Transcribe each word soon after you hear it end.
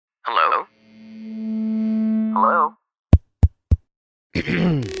Hello? Hello?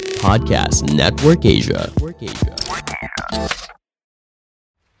 Podcast Network Asia.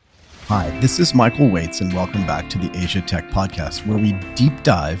 Hi, this is Michael Waits, and welcome back to the Asia Tech Podcast, where we deep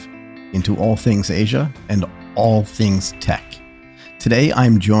dive into all things Asia and all things tech. Today,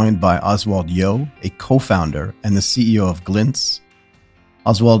 I'm joined by Oswald Yeo, a co-founder and the CEO of Glints.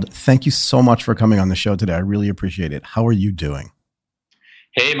 Oswald, thank you so much for coming on the show today. I really appreciate it. How are you doing?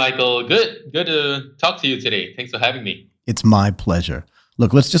 Hey, Michael. Good to talk to you today. Thanks for having me. It's my pleasure.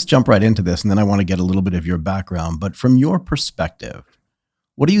 Look, let's just jump right into this, and then I want to get a little bit of your background. But from your perspective,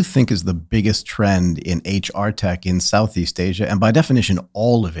 what do you think is the biggest trend in HR tech in Southeast Asia, and by definition,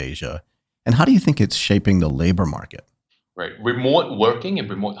 all of Asia? And how do you think it's shaping the labor market? Right. Remote working and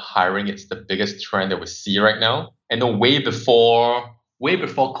remote hiring is the biggest trend that we see right now. And way before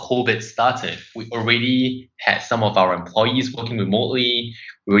COVID started, we already had some of our employees working remotely.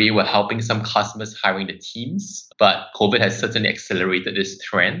 We already were helping some customers hiring the teams. But COVID has certainly accelerated this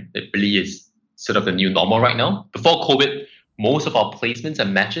trend that really is sort of the new normal right now. Before COVID, most of our placements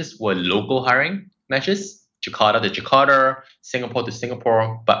and matches were local hiring matches, Jakarta to Jakarta, Singapore to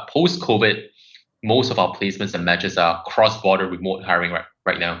Singapore. But post-COVID, most of our placements and matches are cross-border remote hiring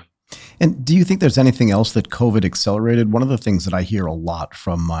right now. And do you think there's anything else that COVID accelerated? One of the things that I hear a lot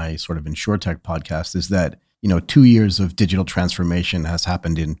from my sort of InsurTech podcast is that, 2 years of digital transformation has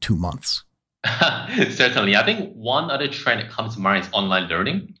happened in 2 months. Certainly. I think one other trend that comes to mind is online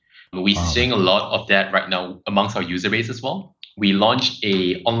learning. We're seeing a lot of that right now amongst our user base as well. We launched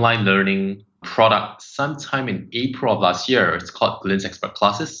a online learning product sometime in April of last year. It's called Glints Expert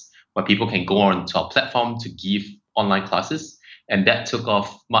Classes, where people can go onto our platform to give online classes. And that took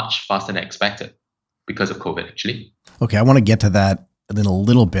off much faster than expected because of COVID, actually. Okay, I want to get to that in a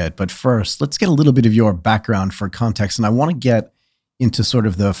little bit. But first, let's get a little bit of your background for context. And I want to get into sort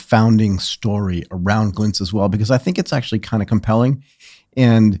of the founding story around Glints as well, because I think it's actually kind of compelling.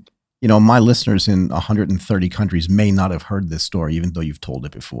 And, my listeners in 130 countries may not have heard this story, even though you've told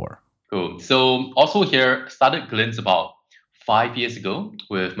it before. Cool. So also here, started Glints about 5 years ago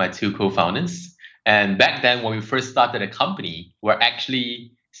with my two co-founders. And back then, when we first started the company, we're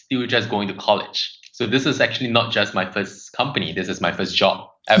actually still just going to college. So this is actually not just my first company. This is my first job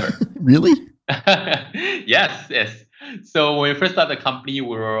ever. Really? Yes. So when we first started the company,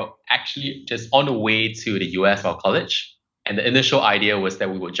 we were actually just on the way to the US for college. And the initial idea was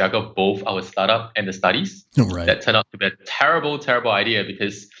that we would juggle both our startup and the studies. Right. That turned out to be a terrible, terrible idea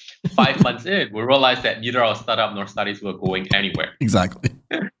because 5 months in, we realized that neither our startup nor studies were going anywhere. Exactly.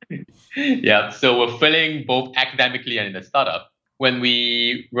 Yeah, so we're failing both academically and in the startup. When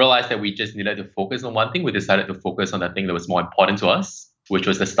we realized that we just needed to focus on one thing, we decided to focus on the thing that was more important to us, which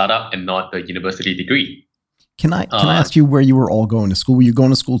was the startup and not the university degree. Can I ask you where you were all going to school? Were you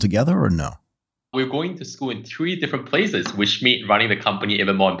going to school together or no? We were going to school in 3 different places, which made running the company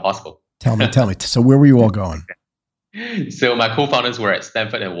even more impossible. Tell me. So where were you all going? So my co-founders were at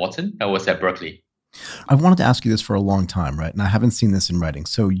Stanford and Wharton. I was at Berkeley. I wanted to ask you this for a long time, right? And I haven't seen this in writing.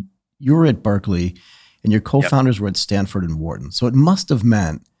 So you were at Berkeley and your co-founders were at Stanford and Wharton. So it must have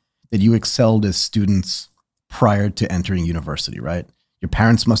meant that you excelled as students prior to entering university, right? Your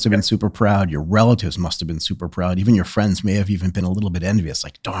parents must have been super proud. Your relatives must have been super proud. Even your friends may have even been a little bit envious,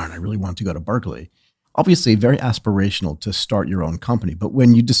 like, darn, I really want to go to Berkeley. Obviously, very aspirational to start your own company. But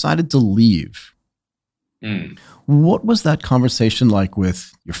when you decided to leave, what was that conversation like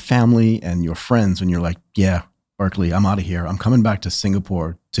with your family and your friends when you're like, yeah, Berkeley, I'm out of here. I'm coming back to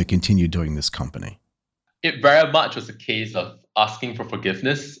Singapore to continue doing this company? It very much was a case of asking for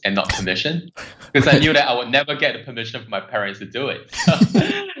forgiveness and not permission, because I knew that I would never get the permission from my parents to do it.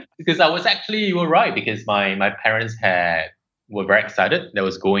 Because you were right, because my parents were very excited that I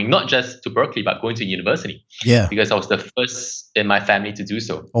was going not just to Berkeley, but going to university. Yeah. Because I was the first in my family to do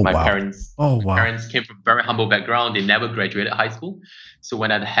so. My parents came from a very humble background. They never graduated high school. So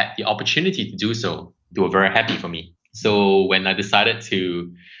when I had the opportunity to do so, they were very happy for me. So when I decided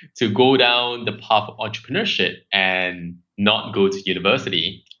to go down the path of entrepreneurship and not go to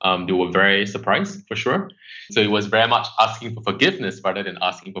university, they were very surprised for sure. So it was very much asking for forgiveness rather than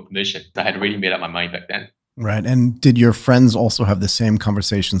asking for permission. I had already made up my mind back then. Right. And did your friends also have the same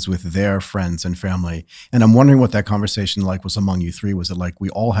conversations with their friends and family? And I'm wondering what that conversation was among you three. Was it like, we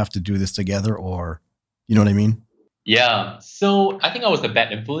all have to do this together, or, you know what I mean? Yeah. So I think I was the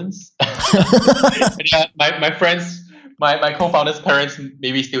bad influence. Yeah, my friends, my co-founders' parents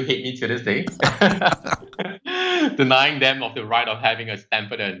maybe still hate me to this day. Denying them of the right of having a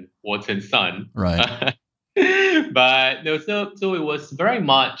Stanford and Wharton son. Right. But no, so it was very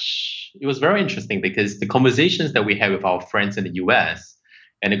interesting because the conversations that we had with our friends in the US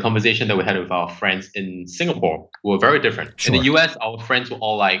And the conversation that we had with our friends in Singapore were very different. Sure. In the US, our friends were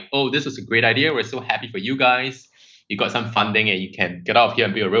all like, oh, this is a great idea. We're so happy for you guys. You got some funding and you can get out of here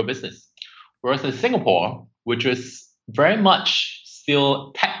and build a real business. Whereas in Singapore, which was very much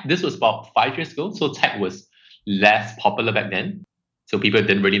still tech, this was about 5 years ago. So tech was less popular back then. So people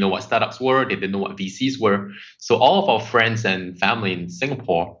didn't really know what startups were. They didn't know what VCs were. So all of our friends and family in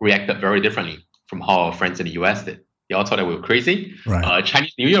Singapore reacted very differently from how our friends in the US did. They all thought that we were crazy. Right.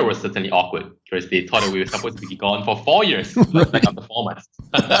 Chinese New Year was certainly awkward because they thought that we were supposed to be gone for 4 years, like after 4 months.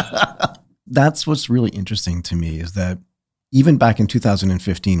 That's what's really interesting to me is that even back in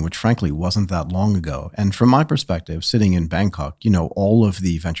 2015, which frankly wasn't that long ago, and from my perspective, sitting in Bangkok, all of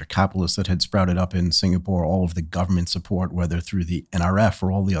the venture capitalists that had sprouted up in Singapore, all of the government support, whether through the NRF or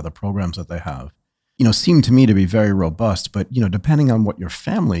all the other programs that they have, seemed to me to be very robust. But, depending on what your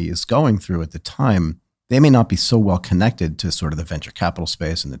family is going through at the time, they may not be so well connected to sort of the venture capital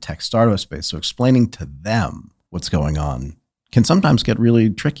space and the tech startup space. So explaining to them what's going on can sometimes get really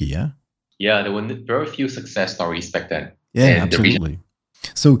tricky, yeah? Yeah, there were very few success stories back then. Yeah, absolutely.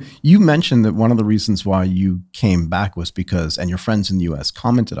 So you mentioned that one of the reasons why you came back was because, and your friends in the US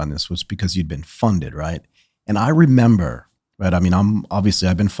commented on this, was because you'd been funded, right? And I remember, right? I mean,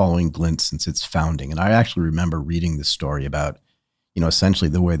 I've been following Glints since its founding. And I actually remember reading this story about, essentially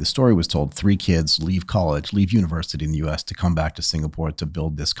the way the story was told: 3 kids leave college, leave university in the US to come back to Singapore to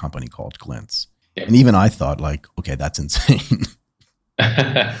build this company called Glints. Yeah. And even I thought like, okay, that's insane.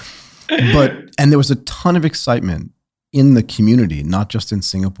 And there was a ton of excitement in the community, not just in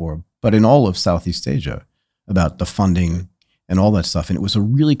Singapore, but in all of Southeast Asia, about the funding and all that stuff. And it was a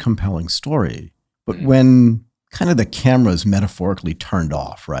really compelling story. But when kind of the cameras metaphorically turned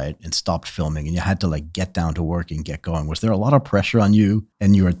off, right, and stopped filming, and you had to like get down to work and get going, was there a lot of pressure on you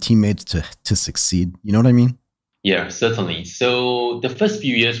and your teammates to succeed? You know what I mean? Yeah, certainly. So the first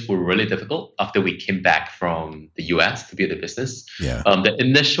few years were really difficult after we came back from the US to build the business. Yeah. The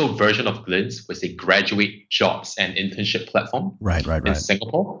initial version of Glints was a graduate jobs and internship platform in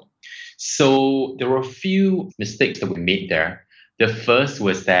Singapore. So there were a few mistakes that we made there. The first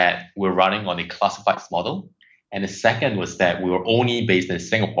was that we're running on a classifieds model. And the second was that we were only based in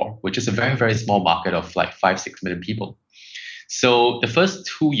Singapore, which is a very, very small market of like 5-6 million people. So the first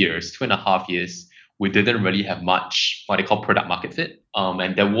 2.5 years, we didn't really have much what they call product market fit,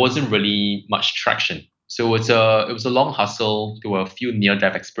 and there wasn't really much traction. So it was a long hustle. There were a few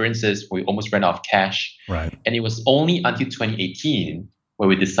near-death experiences where we almost ran out of cash. Right. And it was only until 2018 where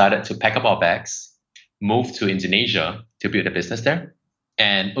we decided to pack up our bags, move to Indonesia to build a business there.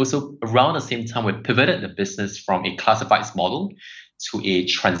 And also around the same time, we pivoted the business from a classifieds model to a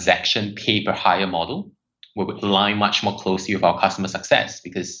transaction pay-per-hire model, where we align much more closely with our customer success,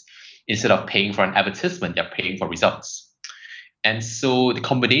 because instead of paying for an advertisement, they're paying for results. And so the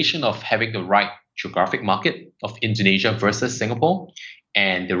combination of having the right geographic market of Indonesia versus Singapore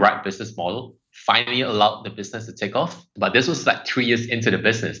and the right business model finally allowed the business to take off. But this was like 3 years into the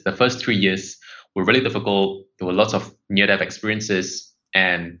business. The first 3 years were really difficult. There were lots of near-death experiences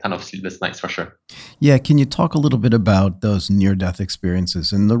and ton of sleepless nights for sure. Yeah, can you talk a little bit about those near-death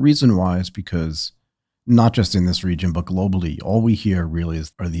experiences? And the reason why is because not just in this region, but globally, all we hear really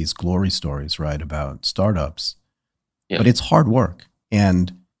are these glory stories, right, about startups. Yeah. But it's hard work.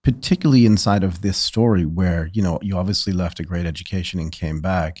 And particularly inside of this story where, you obviously left a great education and came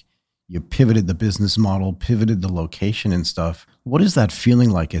back, you pivoted the business model, pivoted the location and stuff. What is that feeling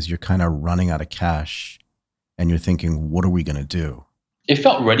like as you're kind of running out of cash and you're thinking, what are we going to do? It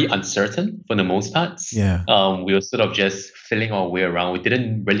felt really uncertain for the most part. Yeah. We were sort of just feeling our way around. We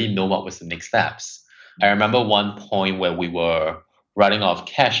didn't really know what was the next steps. I remember one point where we were running out of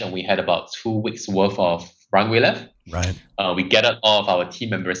cash and we had about 2 weeks worth of runway left. Right. We gathered all of our team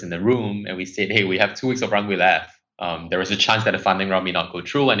members in the room and we said, hey, we have 2 weeks of runway left. There is a chance that the funding round may not go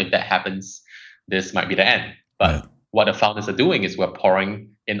through. And if that happens, this might be the end. But what the founders are doing is we're pouring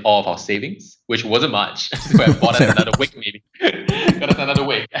in all of our savings, which wasn't much. So we bought us another week maybe. Got us another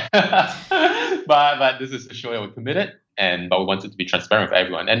week. but this is a show that we're committed. But we wanted to be transparent with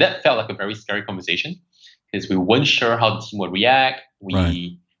everyone. And that felt like a very scary conversation because we weren't sure how the team would react.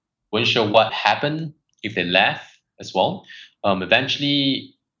 We weren't sure what happened if they left as well.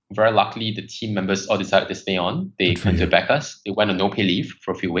 Eventually, very luckily, the team members all decided to stay on. They came to back us. They went on no pay leave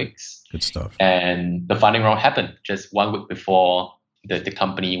for a few weeks. Good stuff. And the funding round happened just 1 week before the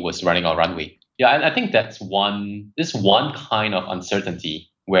company was running our runway. Yeah, and I think that's one kind of uncertainty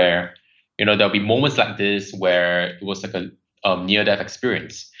where there'll be moments like this where it was like a near-death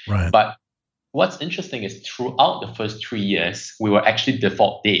experience. Right. But what's interesting is throughout the first 3 years, we were actually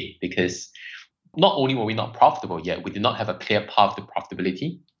default dead because not only were we not profitable yet, we did not have a clear path to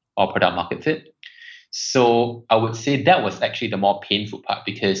profitability or product market fit. So I would say that was actually the more painful part,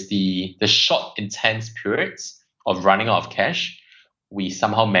 because the short, intense periods of running out of cash, we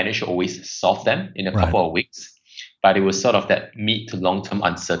somehow managed to always solve them in a Right. couple of weeks. But it was sort of that mid to long-term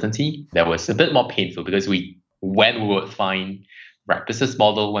uncertainty that was a bit more painful, because when we would find right business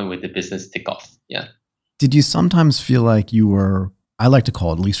model, when would the business take off? Yeah. Did you sometimes feel like you were, I like to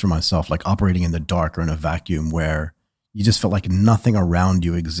call it, at least for myself, like operating in the dark or in a vacuum where you just felt like nothing around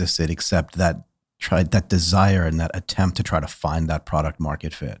you existed except that desire and that attempt to try to find that product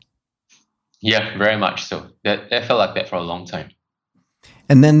market fit? Yeah, very much so. That felt like that for a long time.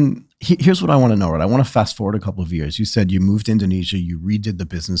 And then here's what I want to know, right? I want to fast forward a couple of years. You said you moved to Indonesia, you redid the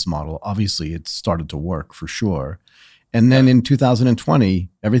business model. Obviously, it started to work for sure. And then in 2020,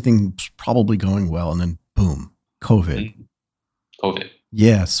 everything's probably going well. And then boom, COVID. COVID.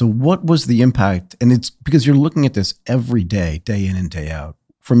 Yeah. So what was the impact? And it's because you're looking at this every day, day in and day out.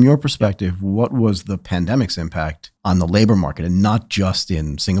 From your perspective, what was the pandemic's impact on the labor market, and not just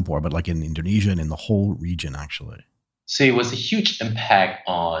in Singapore, but like in Indonesia and in the whole region, actually? So it was a huge impact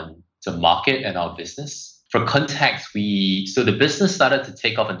on the market and our business. For context, so the business started to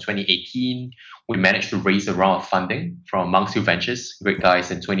take off in 2018. We managed to raise a round of funding from Monks Hill Ventures, great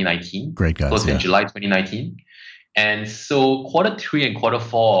guys, in 2019. Great guys, closed yeah. in July 2019. And so quarter 3 and quarter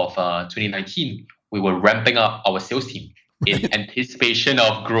 4 of 2019, we were ramping up our sales team in anticipation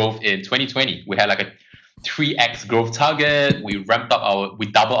of growth in 2020. We had like a 3x growth target. We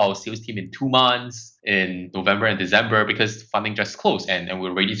doubled our sales team in 2 months in November and December, because funding just closed and we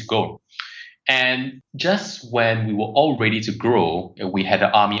were ready to go. And just when we were all ready to grow, we had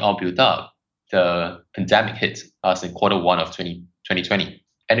the army all built up. The pandemic hit us in quarter 1 of 2020.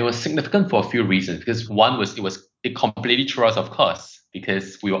 And it was significant for a few reasons, because one was it completely threw us off course,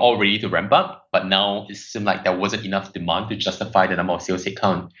 because we were all ready to ramp up, but now it seemed like there wasn't enough demand to justify the number of sales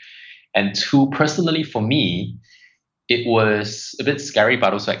headcount. And 2, personally for me, it was a bit scary,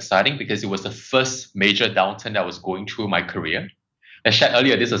 but also exciting, because it was the first major downturn that I was going through my career. As shared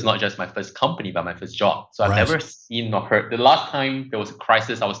earlier, this was not just my first company, but my first job. So I've never seen or heard. The last time there was a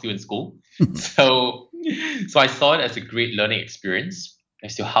crisis, I was still in school. So I saw it as a great learning experience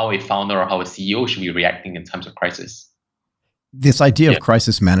as to how a founder or how a CEO should be reacting in times of crisis. This idea of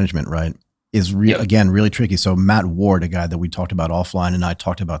crisis management, right, is again, really tricky. So Matt Ward, a guy that we talked about offline, and I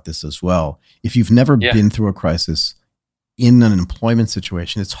talked about this as well. If you've never been through a crisis in an employment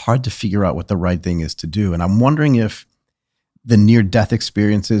situation, it's hard to figure out what the right thing is to do. And I'm wondering if the near-death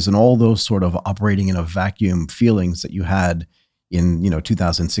experiences and all those sort of operating in a vacuum feelings that you had in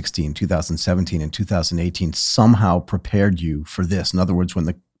 2016, 2017, and 2018 somehow prepared you for this. In other words, when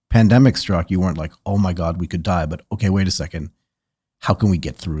the pandemic struck, you weren't like, oh my God, we could die. But okay, wait a second. How can we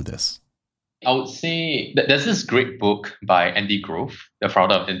get through this? I would say that there's this great book by Andy Grove, the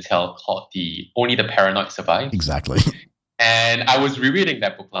founder of Intel, called Only the Paranoid Survive. Exactly. And I was rereading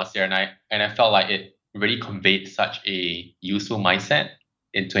that book last year, and I felt like it really conveyed such a useful mindset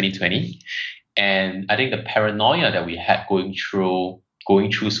in 2020. And I think the paranoia that we had going through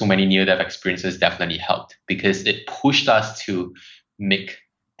so many near-death experiences definitely helped, because it pushed us to make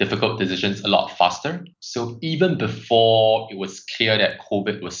difficult decisions a lot faster. So even before it was clear that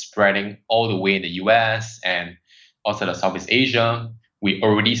COVID was spreading all the way in the US and outside of Southeast Asia, we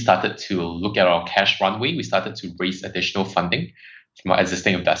already started to look at our cash runway. We started to raise additional funding from our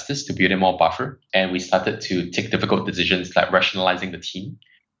existing investors to build in more buffer. And we started to take difficult decisions like rationalizing the team.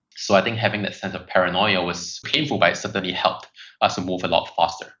 So I think having that sense of paranoia was painful, but it certainly helped us to move a lot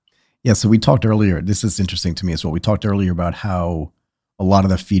faster. Yeah, so we talked earlier, this is interesting to me as well. We talked earlier about how a lot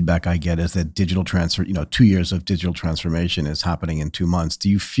of the feedback I get is that digital transfer, 2 years of digital transformation is happening in 2 months. Do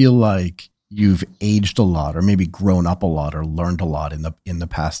you feel like you've aged a lot, or maybe grown up a lot, or learned a lot in the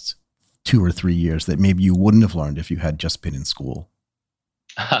past 2 or 3 years that maybe you wouldn't have learned if you had just been in school?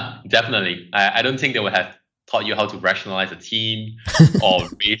 Definitely. I don't think they would have taught you how to rationalize a team or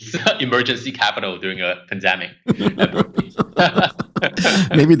raise emergency capital during a pandemic.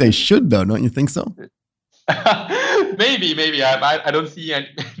 Maybe they should, though. Don't you think so? Maybe. I don't see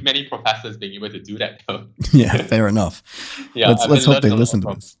many professors being able to do that, though. Yeah, fair enough. Yeah, let's hope they listen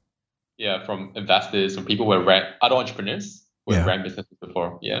to this. Yeah, from investors, from people who have ran, other entrepreneurs who have ran businesses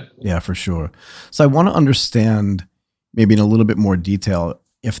before. Yeah, for sure. So I want to understand, maybe in a little bit more detail,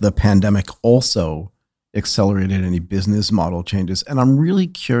 if the pandemic also accelerated any business model changes. And I'm really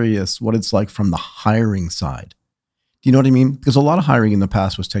curious what it's like from the hiring side. Do you know what I mean? Because a lot of hiring in the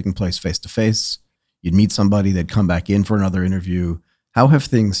past was taking place face-to-face. You'd meet somebody, they'd come back in for another interview. How have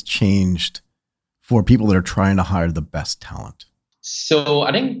things changed for people that are trying to hire the best talent? So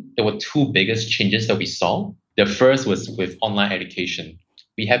I think there were two biggest changes that we saw. The first was with online education.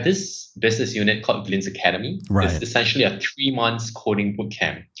 We have this business unit called Glints Academy. It's Right. essentially a 3 months coding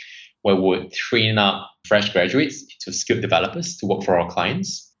bootcamp where we would train up fresh graduates to skilled developers to work for our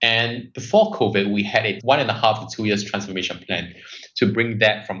clients. And before COVID, we had a 1.5 to 2 years transformation plan to bring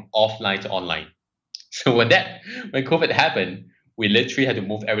that from offline to online. So when COVID happened, we literally had to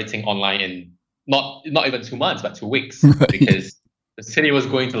move everything online in not even 2 months, but 2 weeks Right. because the city was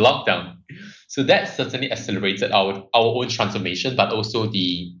going to lockdown. So that certainly accelerated our own transformation, but also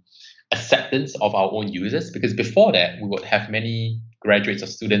the acceptance of our own users. Because before that, we would have many graduates or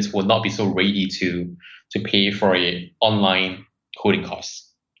students who would not be so ready to pay for a online coding course.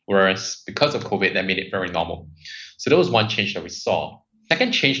 Whereas because of COVID, that made it very normal. So that was one change that we saw.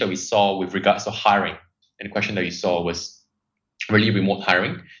 Second change that we saw with regards to hiring, and the question that you saw was really remote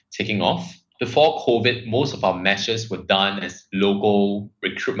hiring taking off. Before COVID, most of our matches were done as local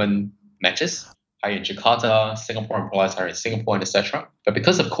recruitment matches, hire in Jakarta, Singapore employers hire in Singapore, and etc. But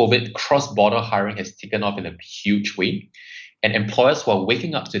because of COVID, cross-border hiring has taken off in a huge way. And employers who are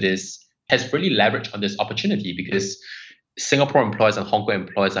waking up to this has really leveraged on this opportunity because Singapore employers and Hong Kong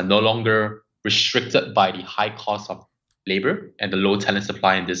employers are no longer restricted by the high cost of labor and the low talent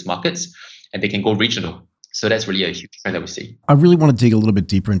supply in these markets, and they can go regional. So that's really a huge trend that we see. I really want to dig a little bit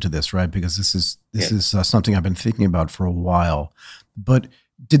deeper into this, right? Because this Yeah. is something I've been thinking about for a while. But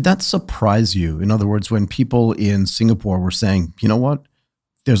did that surprise you? In other words, when people in Singapore were saying, you know what,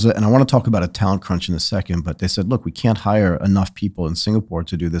 and I want to talk about a talent crunch in a second, but they said, look, we can't hire enough people in Singapore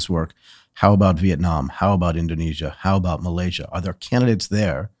to do this work. How about Vietnam? How about Indonesia? How about Malaysia? Are there candidates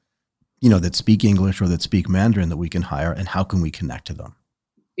there, that speak English or that speak Mandarin that we can hire? And how can we connect to them?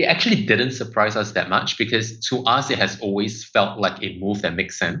 It actually didn't surprise us that much because to us, it has always felt like a move that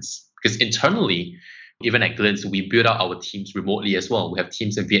makes sense. Because internally, even at Glints, we build out our teams remotely as well. We have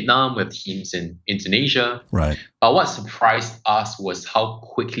teams in Vietnam, we have teams in Indonesia. Right. But what surprised us was how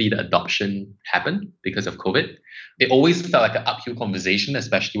quickly the adoption happened because of COVID. It always felt like an uphill conversation,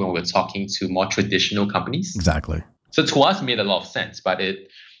 especially when we were talking to more traditional companies. Exactly. So to us, it made a lot of sense, but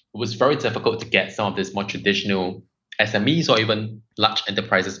it was very difficult to get some of these more traditional SMEs or even large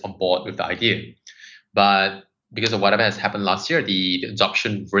enterprises on board with the idea. But because of whatever has happened last year, the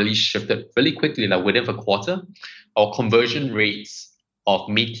adoption really shifted really quickly. Like within a quarter, our conversion rates of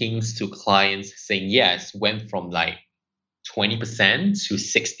meetings to clients saying yes went from like 20% to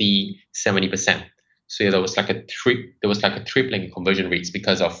 60, 70%. So there was like a tripling in conversion rates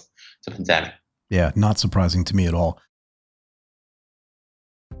because of the pandemic. Yeah, not surprising to me at all.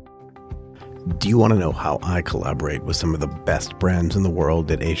 Do you want to know how I collaborate with some of the best brands in the world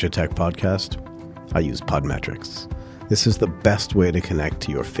at Asia Tech Podcast? I use Podmetrics. This is the best way to connect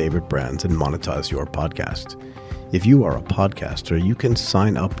to your favorite brands and monetize your podcast. If you are a podcaster, you can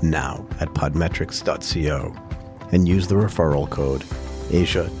sign up now at podmetrics.co and use the referral code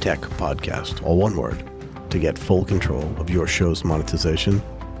Asia Tech Podcast, all one word, to get full control of your show's monetization,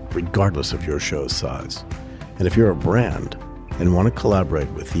 regardless of your show's size. And if you're a brand and want to collaborate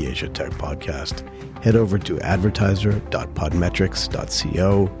with the Asia Tech Podcast, head over to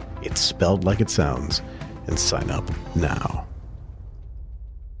advertiser.podmetrics.co. It's spelled like it sounds, and sign up now.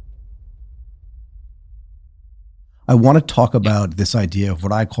 I want to talk about this idea of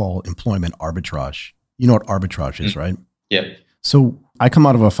what I call employment arbitrage. You know what arbitrage is, right? Yeah. So I come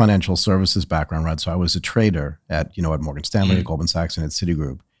out of a financial services background, right? So I was a trader at Morgan Stanley, at Goldman Sachs, and at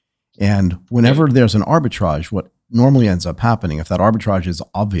Citigroup. And whenever there's an arbitrage, what normally ends up happening, if that arbitrage is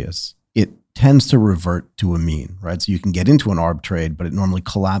obvious, it tends to revert to a mean, right? So you can get into an arb trade, but it normally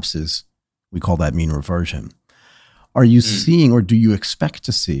collapses. We call that mean reversion. Are you seeing, or do you expect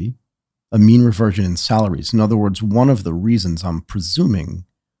to see, a mean reversion in salaries? In other words, one of the reasons, I'm presuming,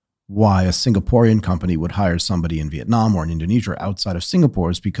 why a Singaporean company would hire somebody in Vietnam or in Indonesia or outside of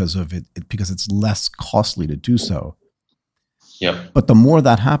Singapore is because of because it's less costly to do so. Yep. But the more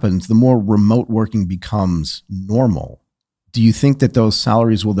that happens, the more remote working becomes normal. Do you think that those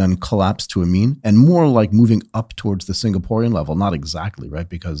salaries will then collapse to a mean and more like moving up towards the Singaporean level? Not exactly, right?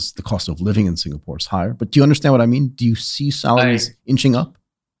 Because the cost of living in Singapore is higher. But do you understand what I mean? Do you see salaries inching up?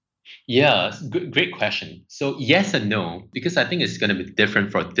 Yeah, great question. So yes and no, because I think it's going to be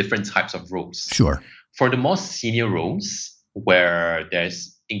different for different types of roles. Sure. For the more senior roles where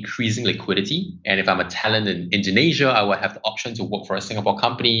there's increasing liquidity, and if I'm a talent in Indonesia, I will have the option to work for a Singapore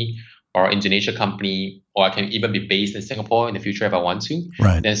company or Indonesia company, or I can even be based in Singapore in the future if I want to.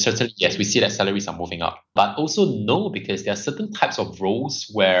 Right. Then certainly, yes, we see that salaries are moving up. But also no, because there are certain types of roles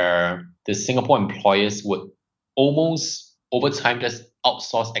where the Singapore employers would almost over time just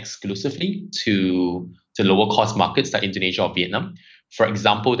outsource exclusively to to lower cost markets like Indonesia or Vietnam. For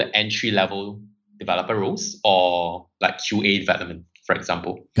example, the entry level developer roles or like QA development, for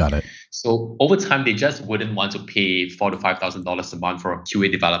example. Got it. So over time, they just wouldn't want to pay $4,000 to $5,000 a month for a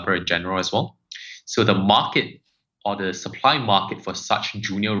QA developer in general as well. So the market or the supply market for such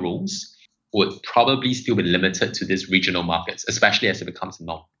junior roles would probably still be limited to these regional markets, especially as it becomes a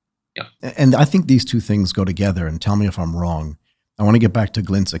norm. Yeah. And I think these two things go together, and tell me if I'm wrong. I want to get back to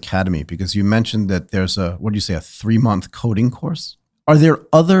Glints Academy because you mentioned that there's a 3-month coding course. Are there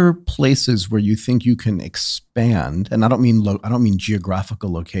other places where you think you can expand? And I don't mean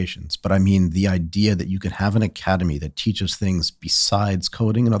geographical locations, but I mean the idea that you could have an academy that teaches things besides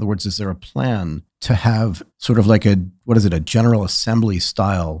coding. In other words, is there a plan to have sort of like a General Assembly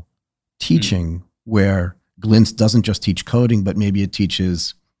style teaching where Glints doesn't just teach coding, but maybe it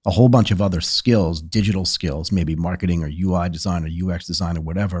teaches a whole bunch of other skills, digital skills, maybe marketing or UI design or UX design or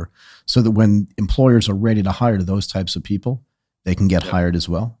whatever, so that when employers are ready to hire those types of people, they can get hired as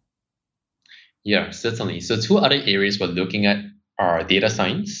well? Yeah, certainly. So two other areas we're looking at are data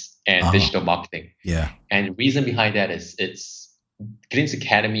science and digital marketing. Yeah. And the reason behind that is it's Glints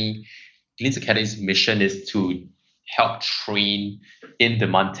Academy's mission is to help train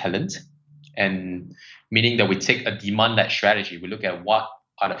in-demand talent, and meaning that we take a demand-led strategy. We look at what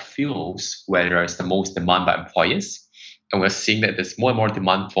are the fields where there is the most demand by employers, and we're seeing that there's more and more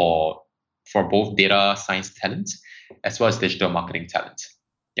demand for both data science talent as well as digital marketing talent.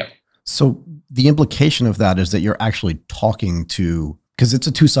 Yep. So the implication of that is that you're actually talking to, because it's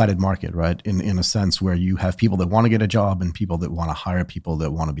a two-sided market, right? In a sense where you have people that want to get a job and people that want to hire people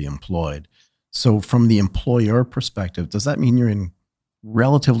that want to be employed. So from the employer perspective, does that mean you're in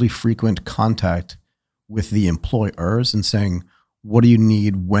relatively frequent contact with the employers and saying, what do you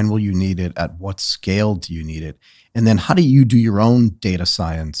need? When will you need it? At what scale do you need it? And then how do you do your own data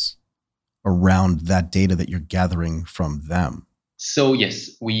science around that data that you're gathering from them? So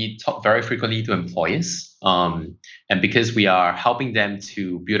yes, we talk very frequently to employers. And because we are helping them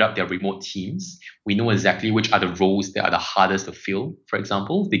to build up their remote teams, we know exactly which are the roles that are the hardest to fill. For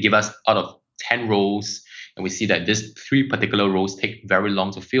example, they give us out of 10 roles, and we see that these 3 particular roles take very long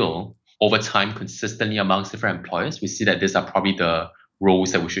to fill. Over time, consistently amongst different employers, we see that these are probably the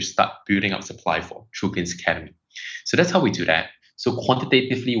roles that we should start building up supply for through Glints Academy. So that's how we do that. So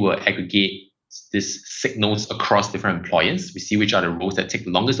quantitatively, we'll aggregate these signals across different employers. We see which are the roles that take the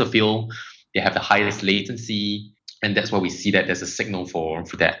longest to fill, they have the highest latency, and that's why we see that there's a signal for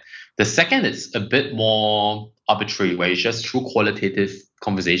that. The second is a bit more arbitrary, where it's just through qualitative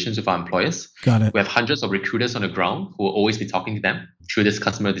conversations with our employers. Got it. We have hundreds of recruiters on the ground who will always be talking to them through this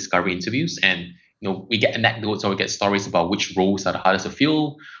customer discovery interviews. And we get anecdotes or we get stories about which roles are the hardest to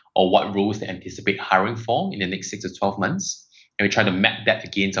fill or what roles they anticipate hiring for in the next 6 to 12 months. And we try to map that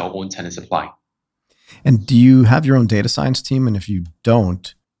against our own talent supply. And do you have your own data science team? And if you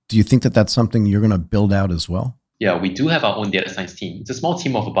don't, do you think that that's something you're going to build out as well? Yeah, we do have our own data science team. It's a small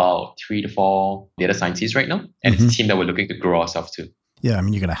team of about 3 to 4 data scientists right now. And it's a team that we're looking to grow ourselves to. Yeah, I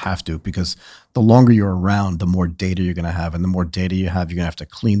mean, you're going to have to, because the longer you're around, the more data you're going to have. And the more data you have, you're going to have to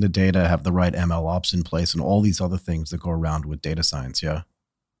clean the data, have the right ML ops in place, and all these other things that go around with data science. Yeah.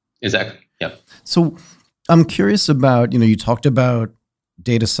 Exactly. Yeah. So I'm curious about, you talked about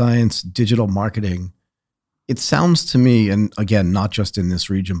data science, digital marketing. It sounds to me, and again, not just in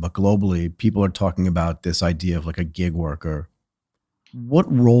this region, but globally, people are talking about this idea of like a gig worker.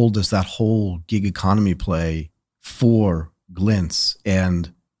 What role does that whole gig economy play for Glints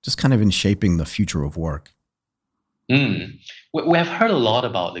and just kind of in shaping the future of work? We have heard a lot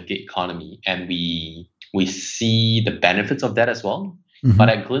about the gig economy, and we see the benefits of that as well. But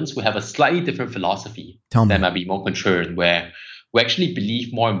at Glints, we have a slightly different philosophy that might be more concerned, where we actually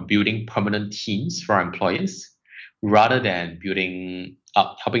believe more in building permanent teams for our employers rather than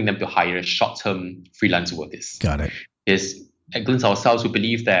helping them to hire short-term freelance workers. Got it. Because at Glints ourselves, we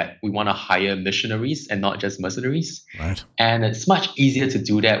believe that we want to hire missionaries and not just mercenaries. Right. And it's much easier to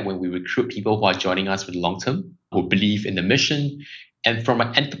do that when we recruit people who are joining us for the long term, who believe in the mission. And from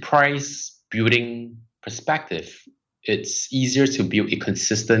an enterprise building perspective, it's easier to build a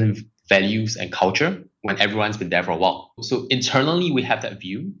consistent values and culture when everyone's been there for a while. So internally, we have that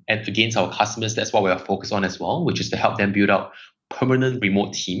view. And against our customers, that's what we are focused on as well, which is to help them build out permanent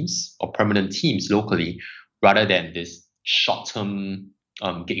remote teams or permanent teams locally rather than this short-term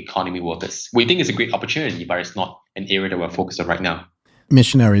gig economy workers. We think it's a great opportunity, but it's not an area that we're focused on right now.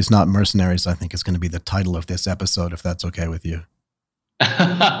 Missionaries, not mercenaries, I think is going to be the title of this episode, if that's okay with you.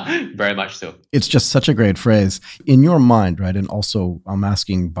 Very much so. It's just such a great phrase. In your mind, right? And also I'm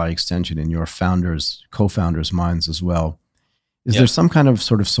asking by extension in your co-founders' minds as well. Is there some kind of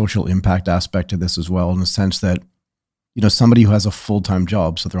sort of social impact aspect to this as well, in the sense that, somebody who has a full-time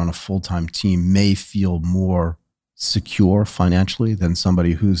job, so they're on a full-time team, may feel more secure financially than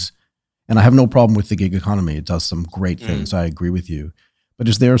somebody who's, and I have no problem with the gig economy. It does some great things. I agree with you. But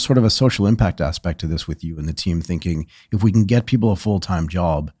is there sort of a social impact aspect to this with you and the team, thinking if we can get people a full-time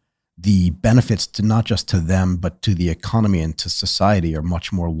job, the benefits to not just to them, but to the economy and to society are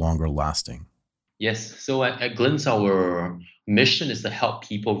much more longer lasting? Yes. So at Glints, our mission is to help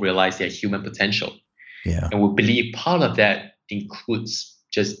people realize their human potential. Yeah. And we believe part of that includes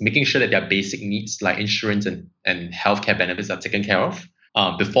just making sure that their basic needs like insurance and healthcare benefits are taken care of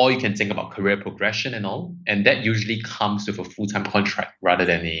before you can think about career progression and all. And that usually comes with a full-time contract rather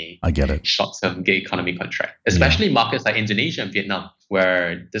than a short-term gig economy contract, especially in markets like Indonesia and Vietnam,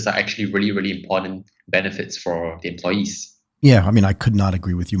 where these are actually really, really important benefits for the employees. Yeah, I mean, I could not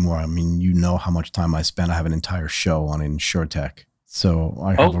agree with you more. I mean, how much time I spend. I have an entire show on InsurTech. So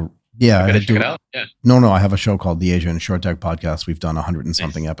I have check it out. Yeah. No, I have a show called the Asia InsurTech Podcast. We've done 100 and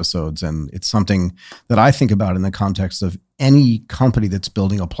something episodes, and it's something that I think about in the context of any company that's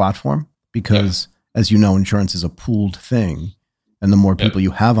building a platform, because as you know, insurance is a pooled thing. And the more people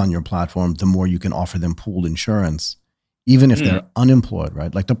you have on your platform, the more you can offer them pooled insurance, even if they're unemployed,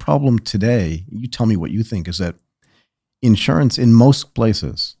 right? Like the problem today, you tell me what you think, is that insurance in most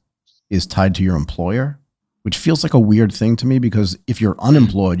places is tied to your employer, which feels like a weird thing to me, because if you're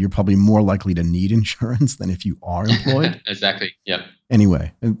unemployed, you're probably more likely to need insurance than if you are employed. Exactly. Yeah.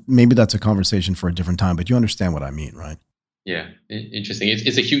 Anyway, maybe that's a conversation for a different time, but you understand what I mean, right? Yeah. Interesting.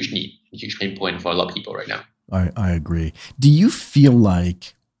 It's a huge need, a huge pain point for a lot of people right now. I agree. Do you feel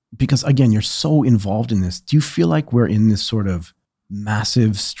like, because again, you're so involved in this, do you feel like we're in this sort of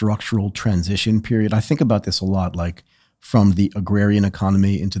massive structural transition period? I think about this a lot, like from the agrarian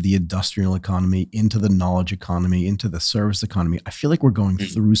economy into the industrial economy, into the knowledge economy, into the service economy. I feel like we're going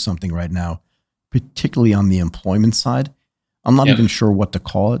through something right now, particularly on the employment side. I'm not even sure what to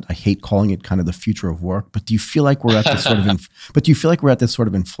call it. I hate calling it kind of the future of work, but do you feel like we're at this sort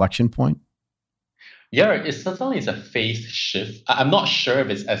of inflection point? Yeah, it certainly is a phase shift. I'm not sure if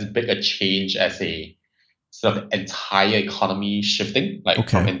it's as big a change as a sort of entire economy shifting, like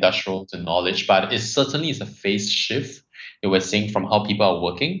from industrial to knowledge, but it certainly is a phase shift that we're seeing from how people are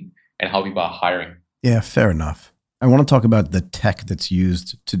working and how people are hiring. Yeah, fair enough. I want to talk about the tech that's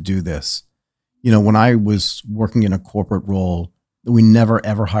used to do this. When I was working in a corporate role, we never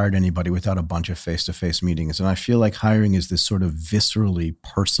ever hired anybody without a bunch of face-to-face meetings. And I feel like hiring is this sort of viscerally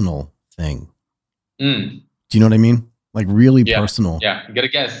personal thing. Do you know what I mean? Like really personal. Yeah, you got to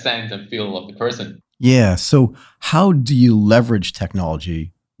get a sense and feel of the person. Yeah. So how do you leverage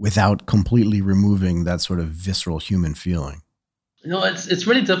technology without completely removing that sort of visceral human feeling? It's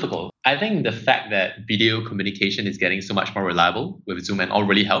really difficult. I think the fact that video communication is getting so much more reliable with Zoom and all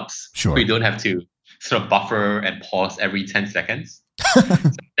really helps. Sure. So you don't have to sort of buffer and pause every 10 seconds. So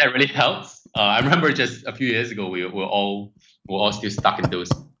that really helps. I remember just a few years ago, we were all still stuck in those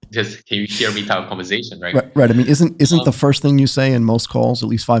just can you hear me type of conversation, right? Right. I mean, isn't the first thing you say in most calls, at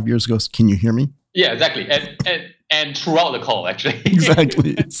least 5 years ago, can you hear me? Yeah, exactly. And throughout the call, actually.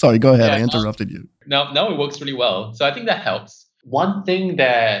 Exactly. Sorry, go ahead. I interrupted you. Now it works really well. So I think that helps. One thing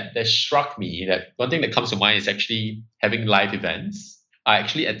that struck me, one thing that comes to mind is actually having live events. I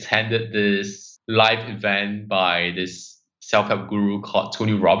actually attended this live event by this self-help guru called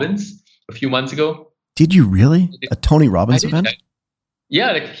Tony Robbins a few months ago. Did you really? A Tony Robbins event?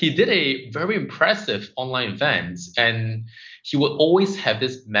 Yeah, he did a very impressive online event, and he would always have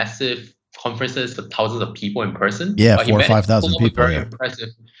this massive conferences for thousands of people in person. Yeah, 4,000 or 5,000 people.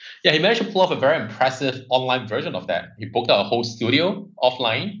 He managed to pull off a very impressive online version of that. He booked out a whole studio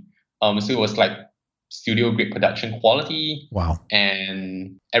offline. So it was like studio grade production quality. Wow.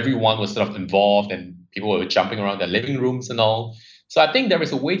 And everyone was sort of involved, and people were jumping around their living rooms and all. So I think there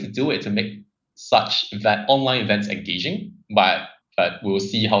is a way to do it to make such online events engaging, but we'll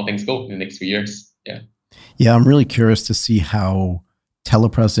see how things go in the next few years. Yeah, I'm really curious to see how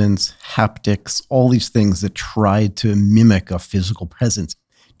telepresence, haptics, all these things that try to mimic a physical presence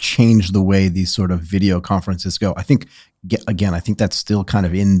change the way these sort of video conferences go. I think that's still kind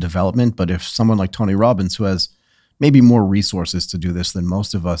of in development, but if someone like Tony Robbins, who has maybe more resources to do this than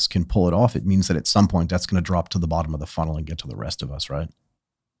most of us, can pull it off, it means that at some point that's going to drop to the bottom of the funnel and get to the rest of us, right?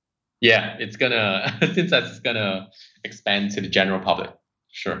 Yeah, it's gonna expand to the general public.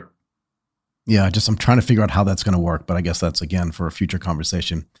 Sure. Yeah, I'm trying to figure out how that's going to work, but I guess that's again for a future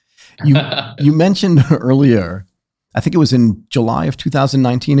conversation. You mentioned earlier, I think it was in July of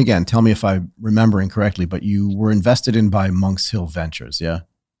 2019. Again, tell me if I'm remembering correctly, but you were invested in by Monks Hill Ventures, yeah?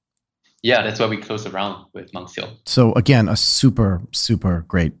 Yeah, that's why we close around with Monks Hill. So again, a super, super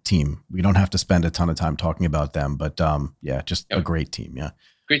great team. We don't have to spend a ton of time talking about them, but yeah, just a great team. Yeah.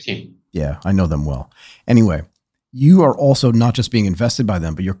 Great team. Yeah, I know them well. Anyway, you are also not just being invested by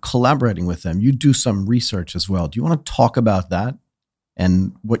them, but you're collaborating with them. You do some research as well. Do you want to talk about that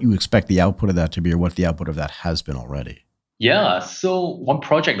and what you expect the output of that to be, or what the output of that has been already? Yeah, so one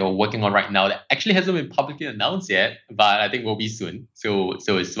project that we're working on right now that actually hasn't been publicly announced yet, but I think will be soon. So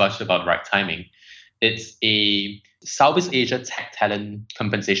it's much about the right timing. It's a Southeast Asia tech talent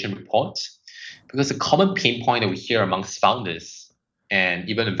compensation report, because a common pain point that we hear amongst founders and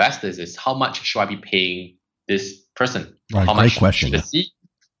even investors is, how much should I be paying this person? Right, How great much question.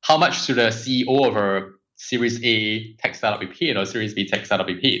 how much should the CEO of a Series A tech startup be paid, or Series B tech startup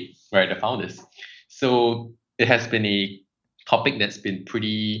be paid, right? The founders. So it has been a topic that's been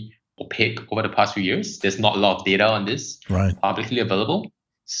pretty opaque over the past few years. There's not a lot of data on this publicly available.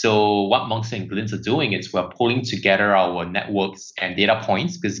 So what Monks and Glints are doing is we're pulling together our networks and data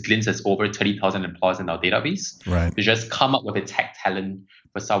points, because Glints has over 30,000 employees in our database. Right. To just come up with a tech talent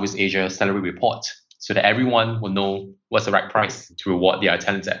for Southeast Asia salary report, so that everyone will know what's the right price to reward their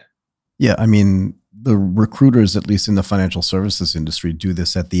talents at. Yeah, I mean, the recruiters, at least in the financial services industry, do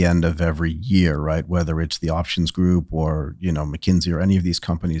this at the end of every year, right? Whether it's the options group or, McKinsey or any of these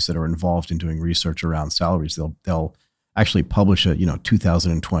companies that are involved in doing research around salaries, they'll actually publish a,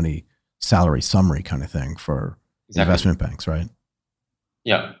 2020 salary summary kind of thing for investment banks, right?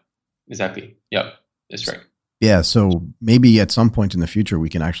 Yeah, exactly. Yeah, that's right. Yeah, so maybe at some point in the future, we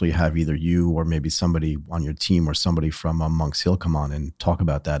can actually have either you or maybe somebody on your team or somebody from Monks Hill come on and talk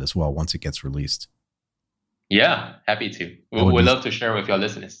about that as well once it gets released. Yeah, happy to. We'd love to share with your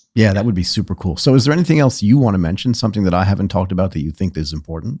listeners. Yeah, that would be super cool. So is there anything else you want to mention, something that I haven't talked about that you think is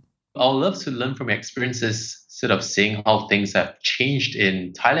important? I'd love to learn from your experiences, sort of seeing how things have changed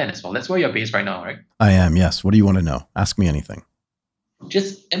in Thailand as well. That's where you're based right now, right? I am, yes. What do you want to know? Ask me anything.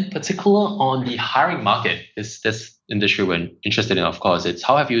 Just in particular on the hiring market, this industry we're interested in, of course. It's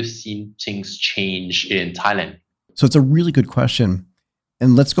how have you seen things change in Thailand? So it's a really good question.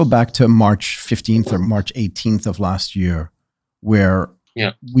 And let's go back to March 15th or March 18th of last year, where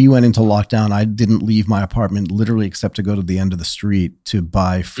we went into lockdown. I didn't leave my apartment literally except to go to the end of the street to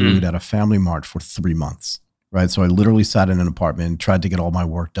buy food at a Family Mart for 3 months, right? So I literally sat in an apartment, tried to get all my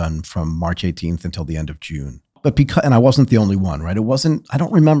work done from March 18th until the end of June. But and I wasn't the only one, right? I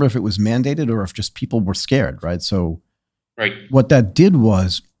don't remember if it was mandated or if just people were scared, right? So what that did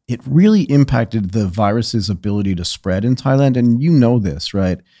was it really impacted the virus's ability to spread in Thailand. And you know this,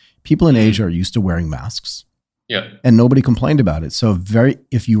 right? People in Asia are used to wearing masks. Yeah. And nobody complained about it. So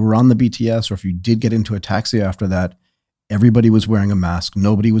if you were on the BTS or if you did get into a taxi after that, everybody was wearing a mask.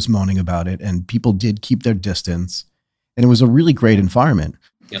 Nobody was moaning about it. And people did keep their distance. And it was a really great environment.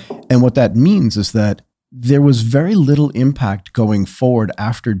 Yeah. And what that means is that there was very little impact going forward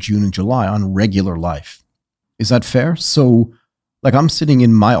after June and July on regular life. Is that fair? So like I'm sitting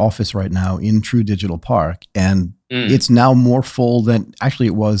in my office right now in True Digital Park, and it's now more full than actually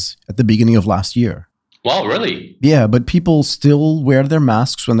it was at the beginning of last year. Wow, really? Yeah, but people still wear their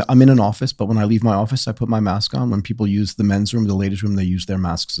masks when I'm in an office, but when I leave my office, I put my mask on. When people use the men's room, the ladies' room, they use their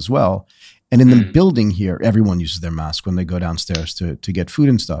masks as well. And in the building here, everyone uses their mask when they go downstairs to get food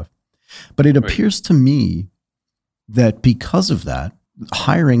and stuff. But it appears to me that because of that,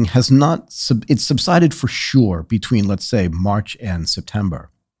 hiring has it's subsided for sure between, let's say, March and September.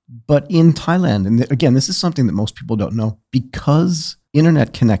 But in Thailand, and again, this is something that most people don't know, because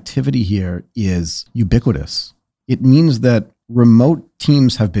internet connectivity here is ubiquitous, it means that remote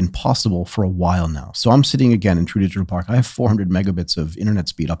teams have been possible for a while now. So I'm sitting again in True Digital Park. I have 400 megabits of internet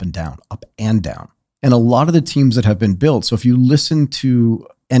speed up and down. And a lot of the teams that have been built, so if you listen to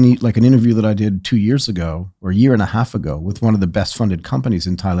an interview that I did 2 years ago or a year and a half ago with one of the best funded companies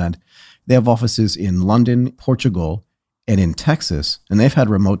in Thailand, they have offices in London, Portugal, and in Texas, and they've had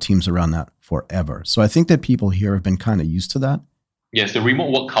remote teams around that forever. So I think that people here have been kind of used to that. Yes, the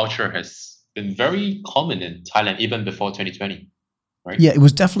remote work culture has been very common in Thailand even before 2020, right? Yeah, it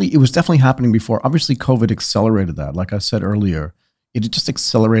was definitely happening before. Obviously, COVID accelerated that. Like I said earlier, it just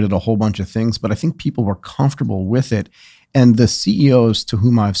accelerated a whole bunch of things, but I think people were comfortable with it. And the CEOs to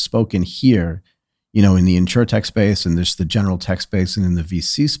whom I've spoken here, in the insurtech space and there's the general tech space and in the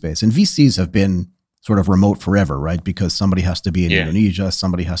VC space, and VCs have been sort of remote forever, right? Because somebody has to be in Indonesia,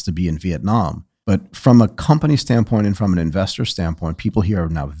 somebody has to be in Vietnam. But from a company standpoint and from an investor standpoint, people here are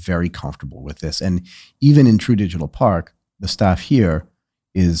now very comfortable with this. And even in True Digital Park, the staff here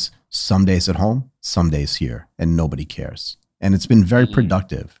is some days at home, some days here, and nobody cares. And it's been very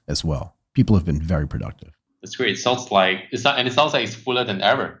productive as well. People have been very productive. That's great. It sounds like it's fuller than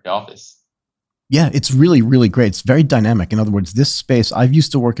ever, the office. Yeah, it's really, really great. It's very dynamic. In other words, this space, I've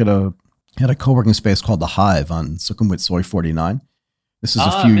used to work at a co-working space called The Hive on Sukhumvit Soy 49. This is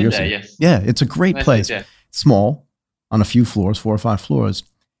a few years ago. Yes. Yeah, it's a great place. It's small, on a few floors, 4 or 5 floors.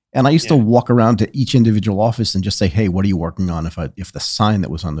 And I used to walk around to each individual office and just say, hey, what are you working on? If the sign that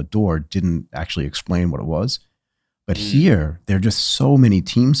was on the door didn't actually explain what it was. But here, there are just so many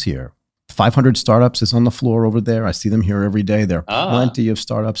teams here. 500 startups is on the floor over there. I see them here every day. There are plenty of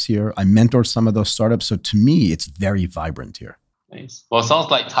startups here. I mentor some of those startups. So to me, it's very vibrant here. Nice. Well, it sounds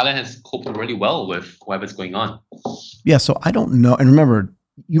like Thailand has coped really well with whatever's going on. Yeah, so I don't know. And remember,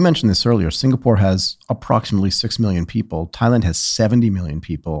 you mentioned this earlier. Singapore has approximately 6 million people. Thailand has 70 million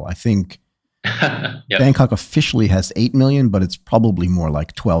people. I think Bangkok officially has 8 million, but it's probably more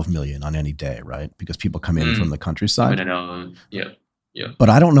like 12 million on any day, right? Because people come in from the countryside. Yeah. But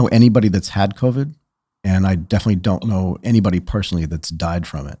I don't know anybody that's had COVID, and I definitely don't know anybody personally that's died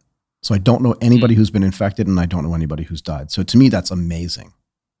from it. So I don't know anybody who's been infected, and I don't know anybody who's died. So to me, that's amazing.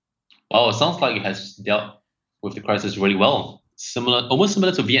 Well, it sounds like it has dealt with the crisis really well. Almost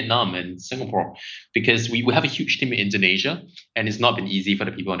similar to Vietnam and Singapore, because we have a huge team in Indonesia, and it's not been easy for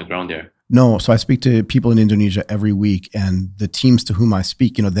the people on the ground there. No, so I speak to people in Indonesia every week, and the teams to whom I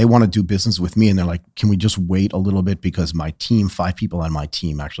speak, they want to do business with me, and they're like, can we just wait a little bit because my team, 5 people on my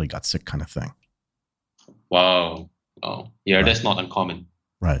team actually got sick, kind of thing. Wow. Yeah, right. That's not uncommon.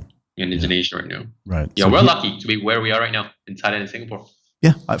 Right. In Indonesia right now. Right. Yeah, so we're lucky to be where we are right now in Thailand and Singapore.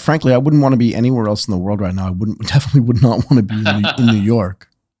 Yeah, frankly, I wouldn't want to be anywhere else in the world right now. I definitely would not want to be in New York.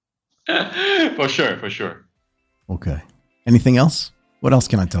 For sure. Okay. Anything else? What else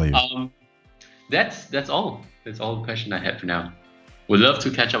can I tell you? That's all. That's all the question I had for now. We'd love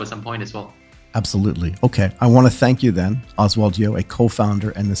to catch up at some point as well. Absolutely. Okay. I want to thank you then, Oswald Yeo, a co-founder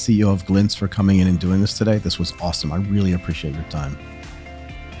and the CEO of Glints, for coming in and doing this today. This was awesome. I really appreciate your time.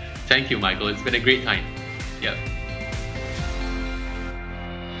 Thank you, Michael. It's been a great time. Yeah.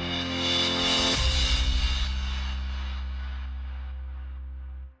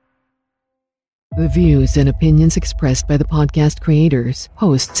 The views and opinions expressed by the podcast creators,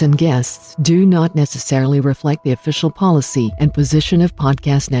 hosts, and guests do not necessarily reflect the official policy and position of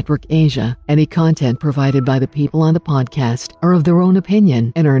Podcast Network Asia. Any content provided by the people on the podcast are of their own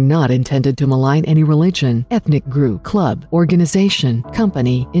opinion and are not intended to malign any religion, ethnic group, club, organization,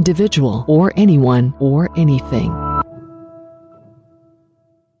 company, individual, or anyone or anything.